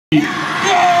I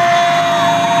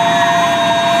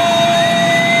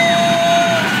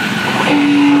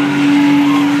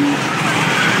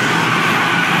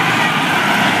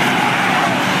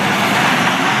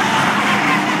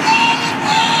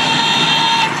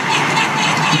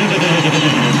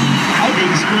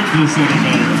couldn't script this any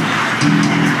better.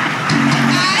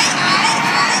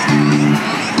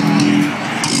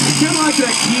 Kind of like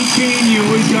that keychain you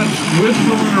always got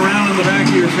whistling around in the back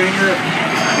of your finger.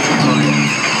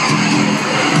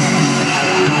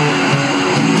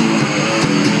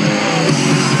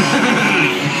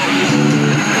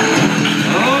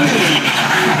 Oh yeah!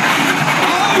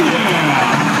 Oh yeah!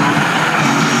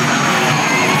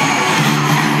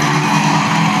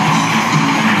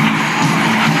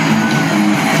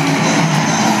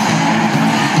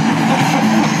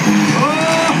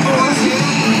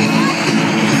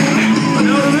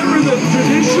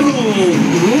 Traditional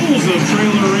rules of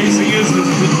trailer racing is to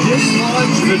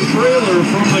dislodge the trailer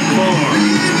from the car.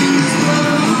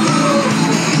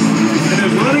 And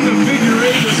if running a figure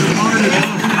eight isn't hard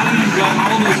enough, now you've got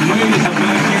all this weight at the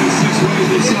back end, 6 ways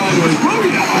and sideways. Oh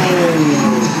yeah!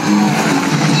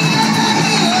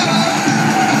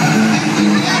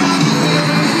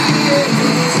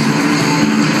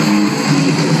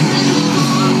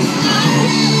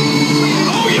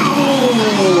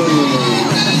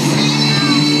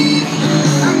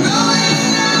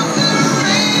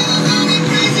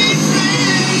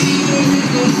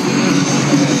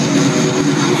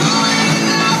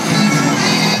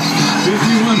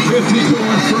 5150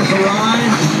 going for a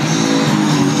ride.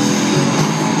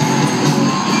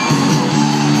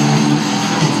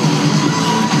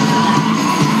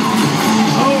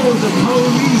 Oh, the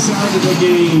police out of the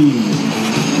game.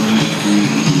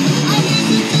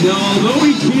 Now, although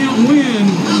he can't win,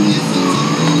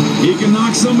 he can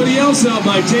knock somebody else out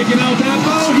by taking out that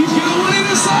boat. He's got one in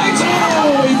the sights.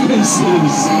 Oh, he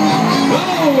misses.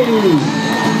 Oh!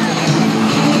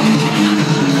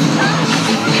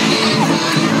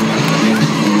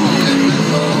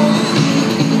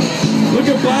 Look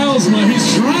at Bilesma,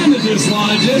 he's trying to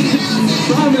dislodge it.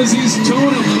 Problem is he's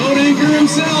towing a boat anchor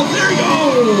himself. There we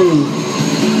go!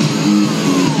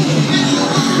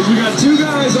 We got 2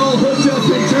 guys all hooked up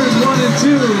in turns 1 and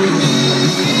 2.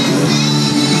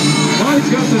 Well,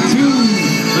 he's got the 2,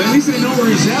 at least they know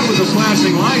where he's at with the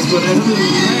flashing lights, but other than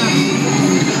that,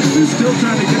 they're still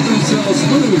trying to get themselves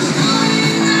loose.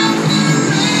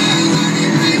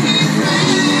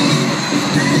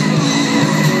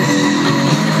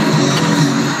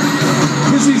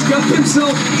 He's got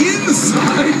himself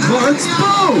inside Clark's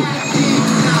boat.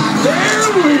 There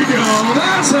we go.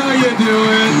 That's how you do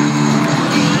it.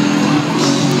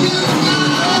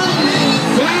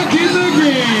 Back in the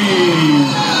game.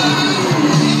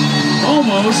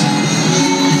 Almost.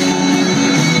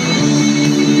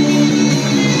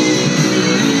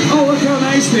 Oh, look how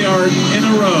nice they are in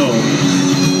a row.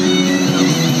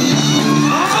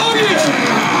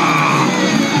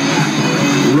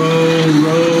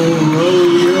 Row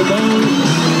your boat.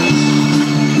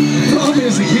 Problem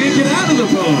is, he can't get out of the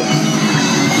boat.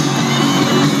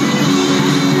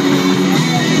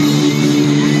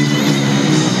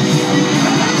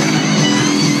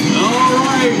 All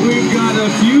right, we've got a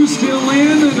few still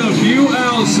in and a few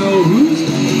out. So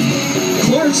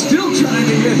Clark's still trying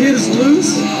to get his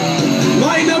loose.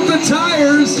 Lighten up the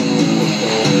tires.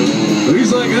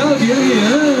 He's like, oh,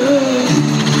 yeah.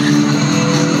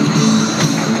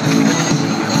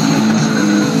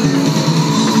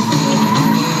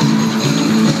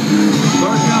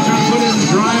 Clark's now trying to put it in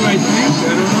drive, I think. I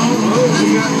don't know. Oh, we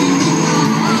got...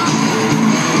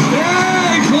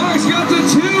 Hey, Clark's got the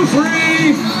 2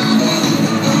 free!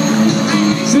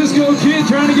 Cisco Kid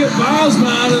trying to get Bilesma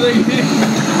out of the game.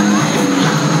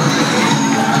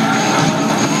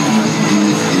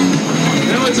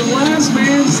 Now it's a last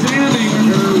man standing,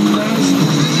 or last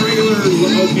trailer,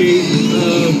 okay,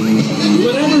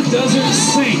 whatever doesn't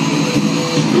sink.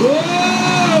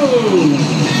 Whoa!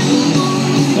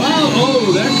 Wow,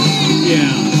 oh, that,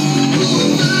 yeah.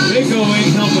 Big O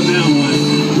ain't helping that one.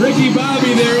 Ricky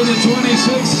Bobby there in the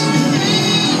 26.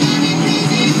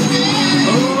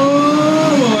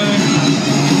 Oh, boy.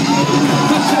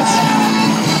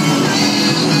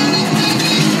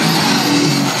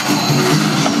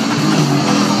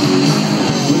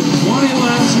 When 20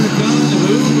 laps are done,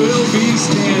 who will be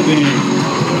standing?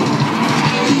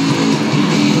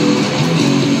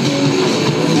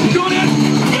 Going in!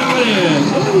 Got it!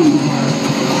 Ooh.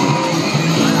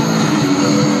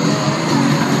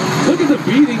 Look at the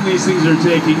beating these things are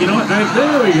taking. You know what?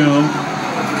 There we go.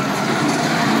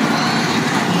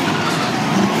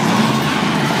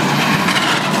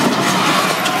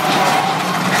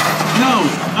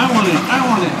 want it. I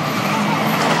want it.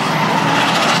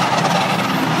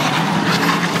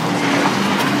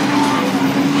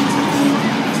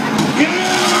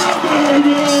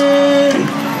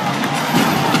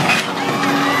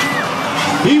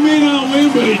 He may not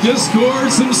win, but he just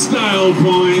scored some style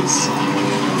points.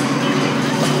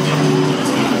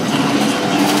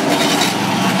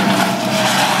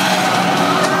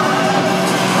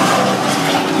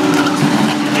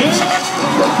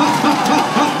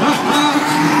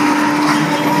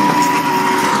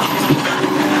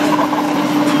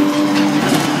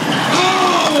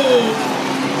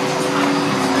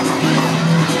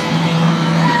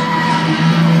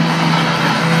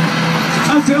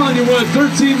 I'm telling you what,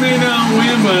 13 may not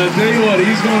win, but I tell you what,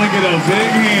 he's going to get a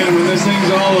big hand when this thing's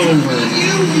all over.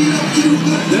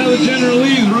 Now the General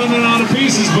Lee's running out of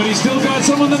pieces, but he's still got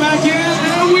some on the back end.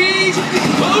 And we,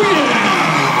 oh yeah!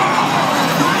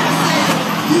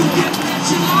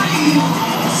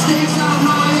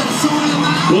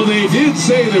 Well, they did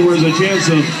say there was a chance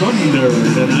of thunder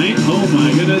tonight. Oh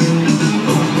my goodness.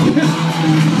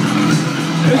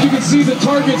 As you can see, the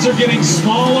targets are getting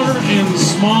smaller and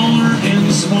smaller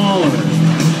and smaller.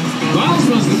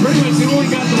 Bylsma's pretty much the only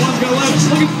got the ones got left.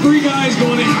 Look at 3 guys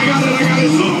going in. I got it, I got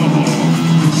it. Oh.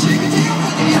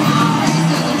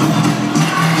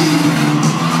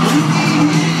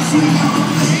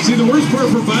 See, the worst part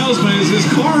for Bylsma is his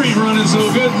car ain't running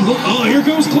so good. Oh, here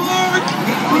comes Clark!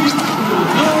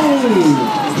 Oh!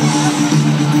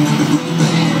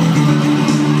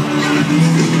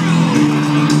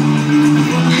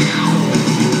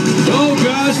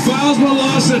 Bylsma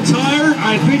lost a tire.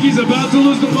 I think he's about to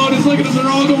lose the boat. It's looking at them,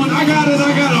 they're all going, I got it,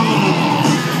 I got it. Oh.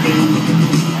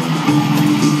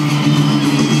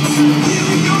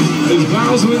 Is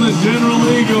Bylsma in the General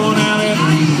League going at it?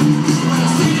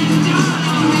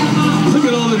 Look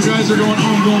at all the guys that are going, oh,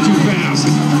 I'm going too fast.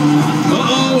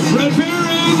 Uh-oh, Fred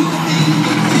Barron.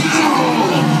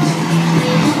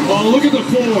 Oh, look at the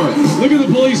 4. Look at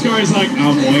the police car. He's like,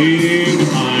 I'm waiting,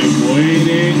 I'm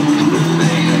waiting.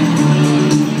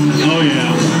 Oh,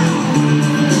 yeah.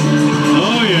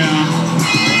 Oh, yeah.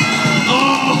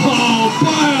 Oh,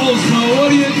 Bylsma,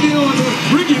 what are you doing?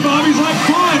 Ricky Bobby's like,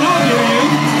 fine, I'll get in.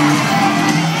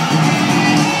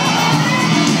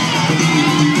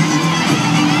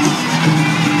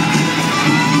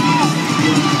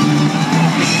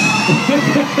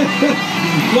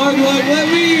 Clark, like, let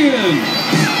me in.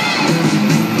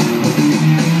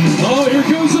 Oh, here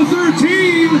comes the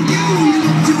 13.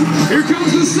 Here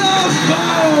comes the sub.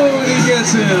 Oh, and he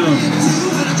gets him.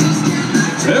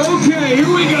 Okay, here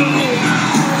we go.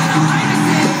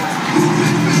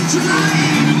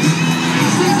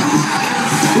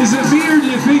 Is it me or do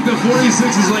you think the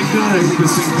 46 is like, God, I think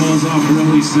this thing falls off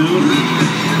really soon?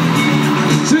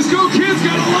 Cisco Kid's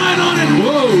got a line on it.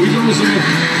 Whoa, he's almost in.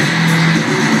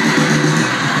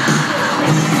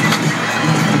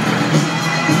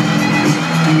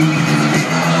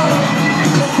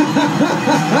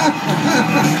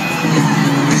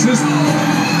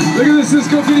 Look at this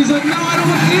Cisco Kid, he's like, no, I don't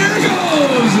want, here it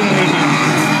goes!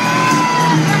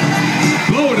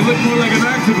 Whoa, it looked more like an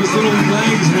octopus, little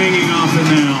legs hanging off it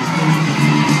now.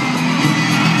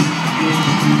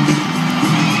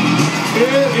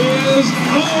 It is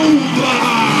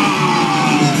over!